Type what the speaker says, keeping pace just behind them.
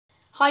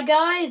Hi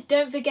guys,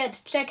 don't forget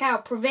to check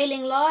out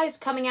Prevailing Lies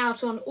coming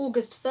out on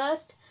August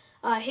 1st.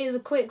 Here's a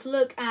quick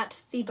look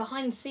at the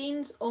behind the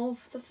scenes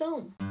of the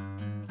film.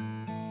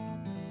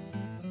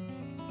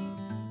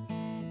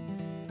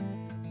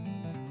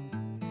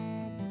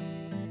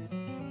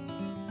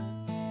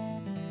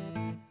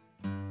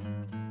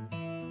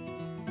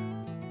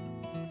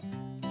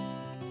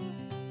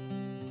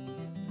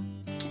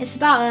 It's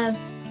about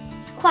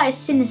quite a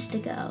sinister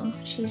girl.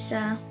 She's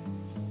don't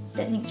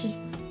think she's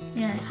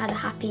had a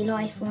happy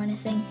life or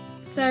anything.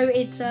 So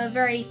it's a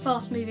very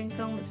fast-moving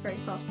film. It's very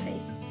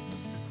fast-paced,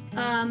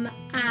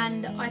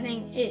 and I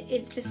think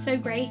it's just so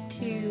great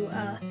to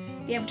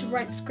be able to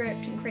write the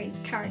script and create these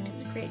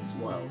characters, create this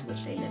world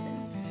which they live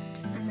in,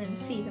 and then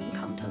see them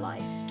come to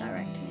life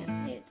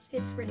directing it.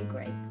 It's really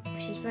great.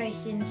 She's very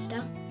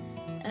sinister,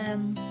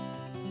 and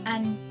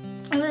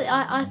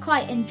I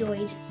quite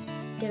enjoyed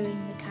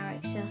doing the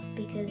character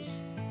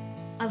because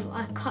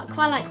I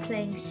quite like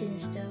playing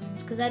sinister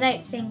ones, because I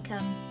don't think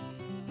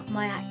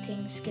my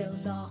acting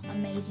skills are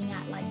amazing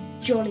at like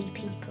jolly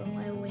people.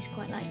 I always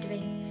quite like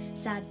doing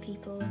sad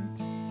people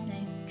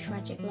and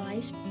tragic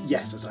lives.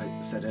 Yes, as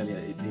I said earlier,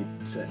 it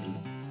certainly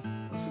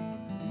was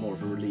more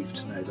of a relief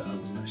to know that I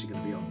wasn't actually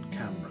going to be on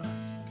camera.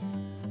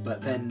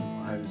 But then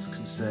I was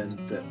concerned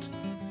that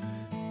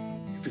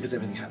because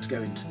everything had to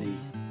go into the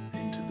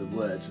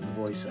words and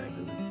the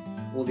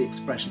voiceover, all the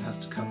expression has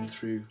to come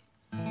through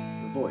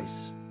the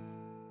voice.